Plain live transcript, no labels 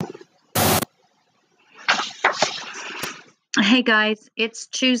Hey guys, it's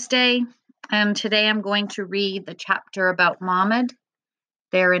Tuesday, and today I'm going to read the chapter about Mahmoud.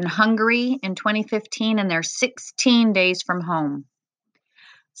 They're in Hungary in 2015 and they're 16 days from home.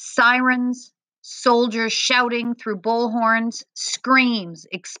 Sirens, soldiers shouting through bullhorns, screams,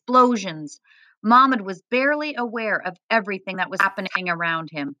 explosions. Mahmoud was barely aware of everything that was happening around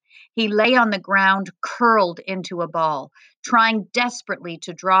him. He lay on the ground, curled into a ball, trying desperately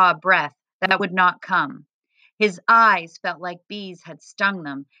to draw a breath that would not come. His eyes felt like bees had stung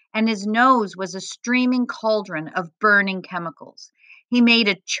them, and his nose was a streaming cauldron of burning chemicals. He made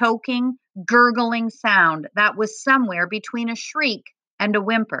a choking, gurgling sound that was somewhere between a shriek and a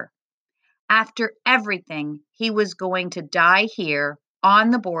whimper. After everything, he was going to die here on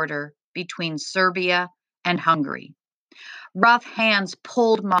the border between Serbia and Hungary. Rough hands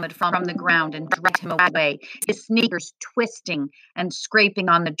pulled Mahmoud from the ground and dragged him away, his sneakers twisting and scraping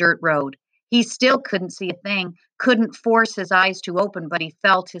on the dirt road. He still couldn't see a thing, couldn't force his eyes to open, but he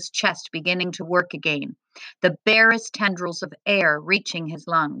felt his chest beginning to work again, the barest tendrils of air reaching his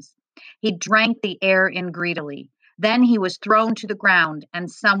lungs. He drank the air in greedily. Then he was thrown to the ground, and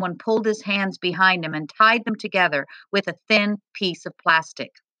someone pulled his hands behind him and tied them together with a thin piece of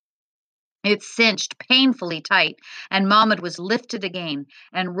plastic. It cinched painfully tight, and Mahmoud was lifted again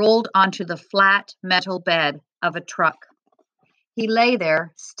and rolled onto the flat metal bed of a truck. He lay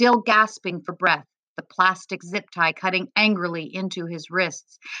there, still gasping for breath, the plastic zip tie cutting angrily into his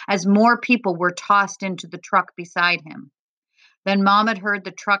wrists as more people were tossed into the truck beside him. Then Mahmoud heard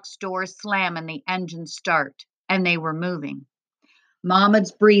the truck's doors slam and the engine start, and they were moving.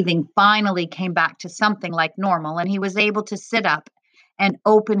 Mahmoud's breathing finally came back to something like normal, and he was able to sit up and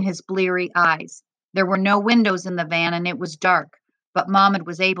open his bleary eyes. There were no windows in the van, and it was dark, but Mahmoud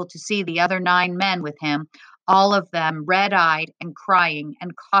was able to see the other 9 men with him, all of them red-eyed and crying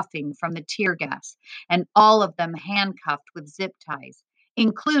and coughing from the tear gas, and all of them handcuffed with zip ties,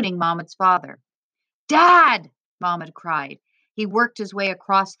 including Mahmoud's father. "Dad!" Mahmoud cried. He worked his way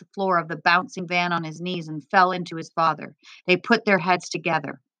across the floor of the bouncing van on his knees and fell into his father. They put their heads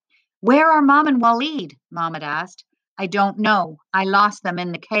together. "Where are Mom and Walid?" Mahmoud asked. "I don't know. I lost them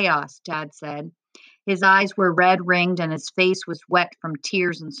in the chaos," Dad said. His eyes were red-ringed and his face was wet from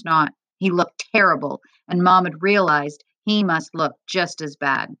tears and snot. He looked terrible, and Mahmoud realized he must look just as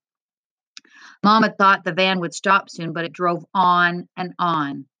bad. Mahmoud thought the van would stop soon, but it drove on and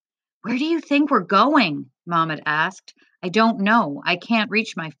on. "Where do you think we're going?" Mahmoud asked. "I don't know. I can't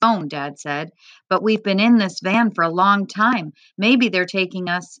reach my phone," Dad said. "But we've been in this van for a long time. Maybe they're taking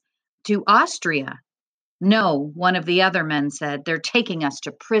us to Austria." "No," one of the other men said. "They're taking us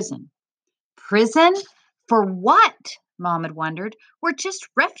to prison." "Prison? For what?" Mahmoud wondered. "We're just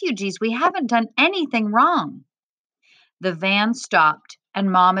refugees. We haven't done anything wrong." The van stopped,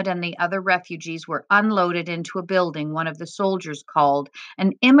 and Mahmoud and the other refugees were unloaded into a building one of the soldiers called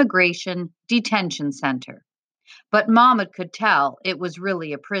an immigration detention center. But Mahmoud could tell it was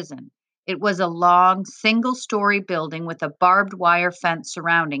really a prison. It was a long, single-story building with a barbed wire fence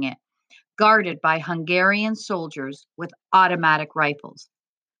surrounding it, guarded by Hungarian soldiers with automatic rifles.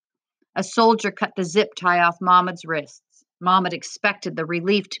 A soldier cut the zip tie off Mahmoud's wrists. Mahmoud expected the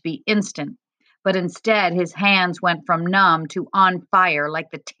relief to be instant, but instead his hands went from numb to on fire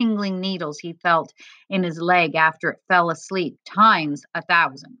like the tingling needles he felt in his leg after it fell asleep, times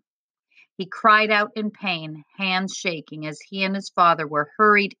 1,000. He cried out in pain, hands shaking, as he and his father were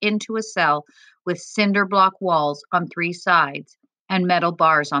hurried into a cell with cinder block walls on 3 sides and metal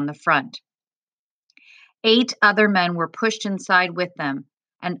bars on the front. 8 other men were pushed inside with them,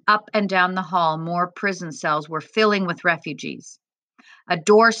 and up and down the hall more prison cells were filling with refugees. A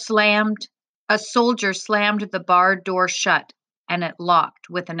door slammed, a soldier slammed the barred door shut, and it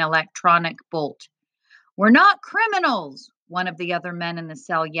locked with an electronic bolt. "We're not criminals," one of the other men in the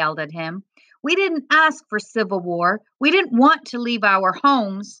cell yelled at him. "We didn't ask for civil war. We didn't want to leave our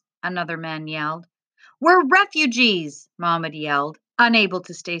homes," another man yelled. "We're refugees," Mahmoud yelled, unable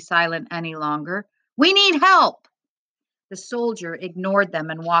to stay silent any longer. "We need help." The soldier ignored them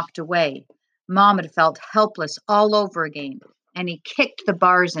and walked away. Mahmoud felt helpless all over again, and he kicked the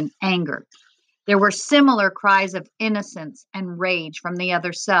bars in anger. There were similar cries of innocence and rage from the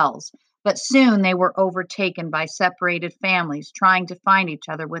other cells, but soon they were overtaken by separated families trying to find each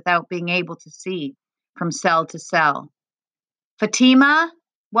other without being able to see from cell to cell. "Fatima?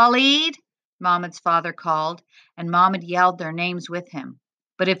 Walid?" Mahmoud's father called, and Mahmoud yelled their names with him.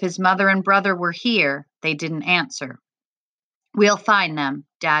 But if his mother and brother were here, they didn't answer. "We'll find them,"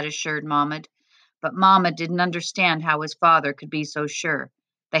 Dad assured Mahmoud. But Mahmoud didn't understand how his father could be so sure.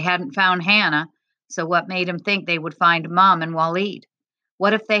 They hadn't found Hannah, so what made him think they would find Mom and Walid?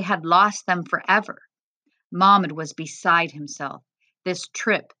 What if they had lost them forever? Mahmoud was beside himself. This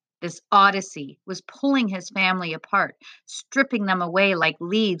trip, this odyssey, was pulling his family apart, stripping them away like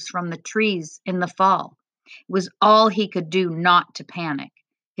leaves from the trees in the fall. It was all he could do not to panic.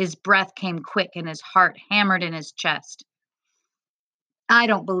 His breath came quick and his heart hammered in his chest. I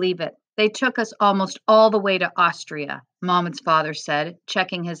don't believe it. They took us almost all the way to Austria, Mahmoud's father said,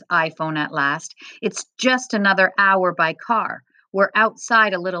 checking his iPhone at last. It's just another hour by car. We're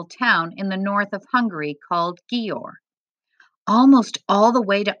outside a little town in the north of Hungary called Győr. Almost all the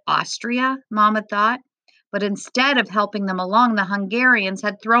way to Austria, Mahmoud thought. But instead of helping them along, the Hungarians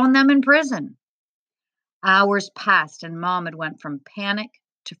had thrown them in prison. Hours passed, and Mahmoud went from panic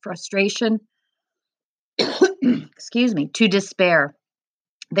to frustration, excuse me, to despair.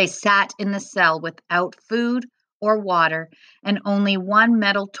 They sat in the cell without food or water and only one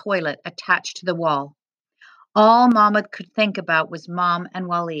metal toilet attached to the wall. All Mahmoud could think about was Mom and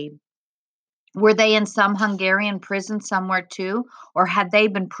Walid. Were they in some Hungarian prison somewhere too, or had they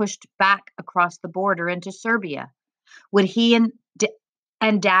been pushed back across the border into Serbia? Would he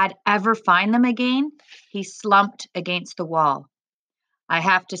and Dad ever find them again? He slumped against the wall. I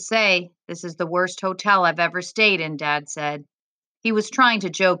have to say, this is the worst hotel I've ever stayed in, Dad said. He was trying to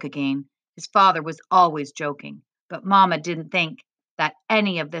joke again. His father was always joking, but Mama didn't think that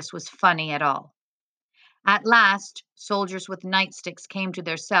any of this was funny at all. At last, soldiers with nightsticks came to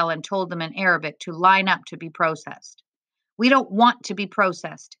their cell and told them in Arabic to line up to be processed. We don't want to be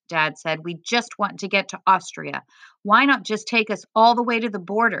processed, Dad said. We just want to get to Austria. Why not just take us all the way to the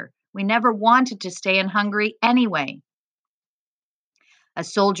border? We never wanted to stay in Hungary anyway. A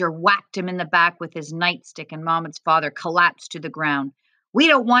soldier whacked him in the back with his nightstick, and Mahmoud's father collapsed to the ground. We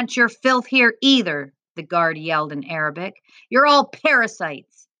don't want your filth here either, the guard yelled in Arabic. You're all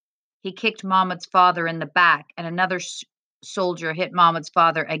parasites. He kicked Mahmoud's father in the back, and another soldier hit Mahmoud's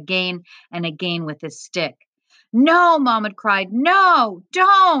father again and again with his stick. No, Mahmoud cried. No,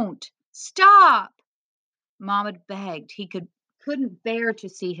 don't. Stop. Mahmoud begged. He couldn't bear to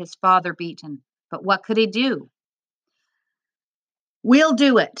see his father beaten, but what could he do? We'll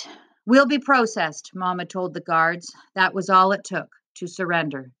do it. We'll be processed, Mahmoud told the guards. That was all it took to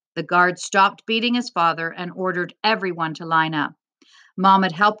surrender. The guards stopped beating his father and ordered everyone to line up.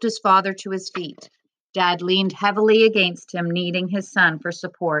 Mahmoud helped his father to his feet. Dad leaned heavily against him, needing his son for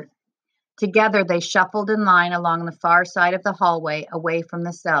support. Together they shuffled in line along the far side of the hallway, away from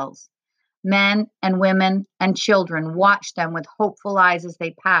the cells. Men and women and children watched them with hopeful eyes as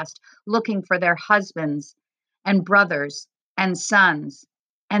they passed, looking for their husbands and brothers and sons.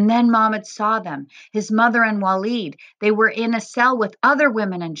 And then Mahmoud saw them, his mother and Walid. They were in a cell with other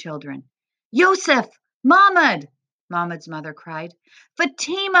women and children. Yusuf! Mahmoud! Mahmoud's mother cried.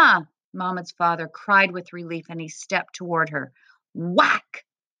 Fatima! Mahmoud's father cried with relief, and he stepped toward her. Whack!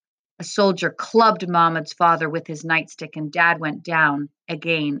 A soldier clubbed Mahmoud's father with his nightstick, and Dad went down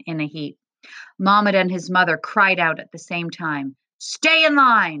again in a heap. Mahmoud and his mother cried out at the same time. Stay in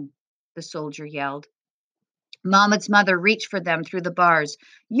line! The soldier yelled. Mahmoud's mother reached for them through the bars.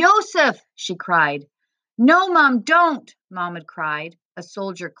 Yusuf! She cried. No, Mom, don't! Mahmoud cried. A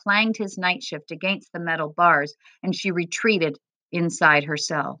soldier clanged his night shift against the metal bars, and she retreated inside her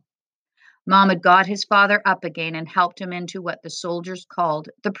cell. Mahmoud got his father up again and helped him into what the soldiers called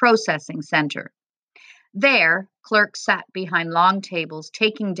the processing center. There, clerks sat behind long tables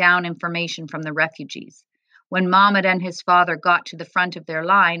taking down information from the refugees. When Mahmoud and his father got to the front of their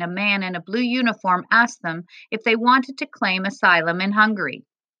line, a man in a blue uniform asked them if they wanted to claim asylum in Hungary.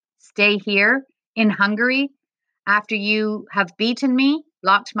 Stay here, in Hungary, after you have beaten me,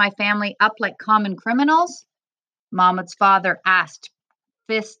 locked my family up like common criminals? Mahmoud's father asked,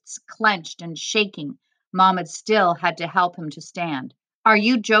 fists clenched and shaking. Mahmoud still had to help him to stand. Are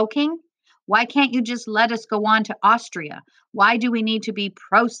you joking? Why can't you just let us go on to Austria? Why do we need to be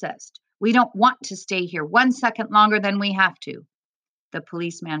processed? We don't want to stay here 1 second longer than we have to. The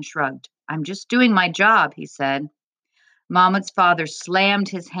policeman shrugged. I'm just doing my job, he said. Mahmoud's father slammed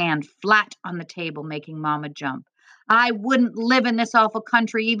his hand flat on the table, making Mahmoud jump. I wouldn't live in this awful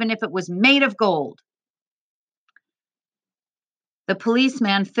country even if it was made of gold. The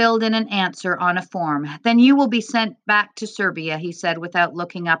policeman filled in an answer on a form. Then you will be sent back to Serbia, he said without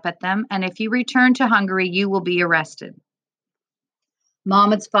looking up at them, and if you return to Hungary, you will be arrested.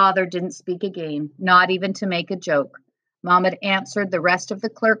 Mahmoud's father didn't speak again, not even to make a joke. Mahmoud answered the rest of the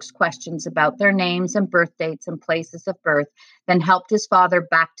clerk's questions about their names and birth dates and places of birth, then helped his father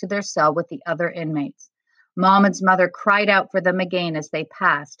back to their cell with the other inmates. Mahmoud's mother cried out for them again as they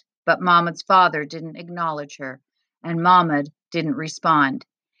passed, but Mahmoud's father didn't acknowledge her, and Mahmoud didn't respond.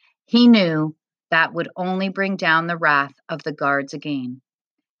 He knew that would only bring down the wrath of the guards again.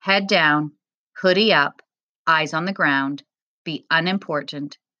 Head down, hoodie up, eyes on the ground, be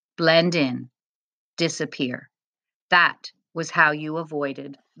unimportant, blend in, disappear. That was how you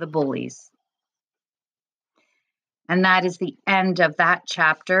avoided the bullies. And that is the end of that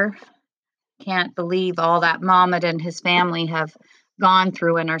chapter. Can't believe all that Mahmoud and his family have gone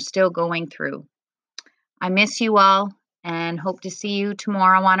through and are still going through. I miss you all and hope to see you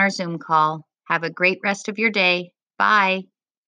tomorrow on our Zoom call. Have a great rest of your day. Bye.